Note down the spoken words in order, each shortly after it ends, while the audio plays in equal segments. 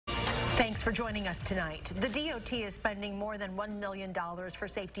Thanks for joining us tonight. The DOT is spending more than $1 million for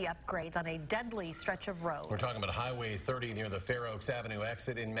safety upgrades on a deadly stretch of road. We're talking about Highway 30 near the Fair Oaks Avenue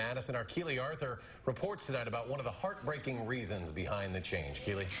exit in Madison. Our Keely Arthur reports tonight about one of the heartbreaking reasons behind the change.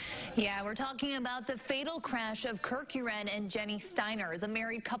 Keely? Yeah, we're talking about the fatal crash of Kirk Uren and Jenny Steiner. The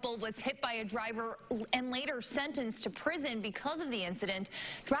married couple was hit by a driver and later sentenced to prison because of the incident.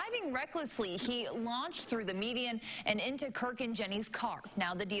 Driving recklessly, he launched through the median and into Kirk and Jenny's car.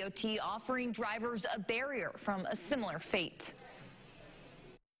 Now the DOT offering drivers a barrier from a similar fate.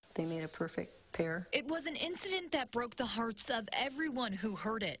 They made a perfect pair. It was an incident that broke the hearts of everyone who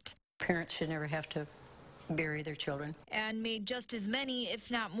heard it. Parents should never have to bury their children. And made just as many,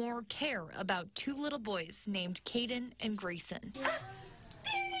 if not more, care about two little boys named Caden and Grayson.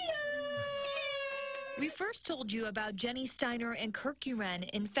 We first told you about Jenny Steiner and Kirk Uren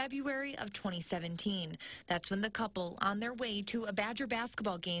in February of 2017. That's when the couple, on their way to a Badger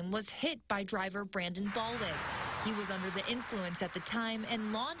basketball game, was hit by driver Brandon Ballweg. He was under the influence at the time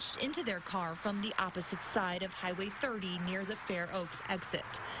and launched into their car from the opposite side of Highway 30 near the Fair Oaks exit.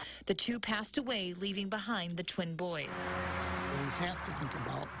 The two passed away, leaving behind the twin boys. We have to think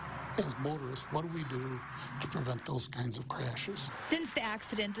about, as motorists, what do we do to prevent those kinds of crashes? Since the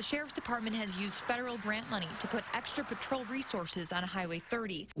accident, the Sheriff's Department has used federal grant money to put extra patrol resources on Highway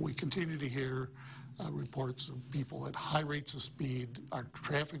 30. We continue to hear reports of people at high rates of speed. Our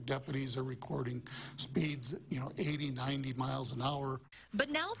traffic deputies are recording speeds, 80, 90 miles an hour. But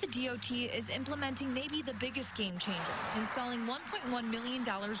now the DOT is implementing maybe the biggest game changer, installing $1.1 million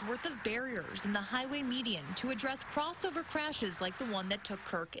worth of barriers in the highway median to address crossover crashes like the one that took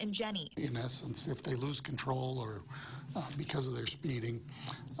Kirk and Jenny. In essence, if they lose control or because of their speeding,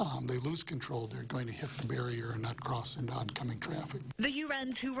 they lose control, they're going to hit the barrier and not cross into oncoming traffic. The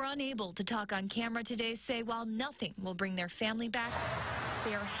Urens, who were unable to talk on camera today, say while nothing will bring their family back,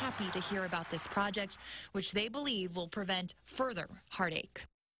 they are happy to hear about this project, which they believe will prevent further heartache.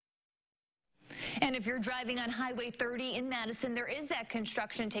 And if you're driving on Highway 30 in Madison, there is that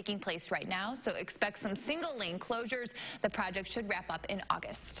construction taking place right now, so expect some single-lane closures. The project should wrap up in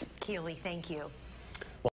August. Keely, thank you.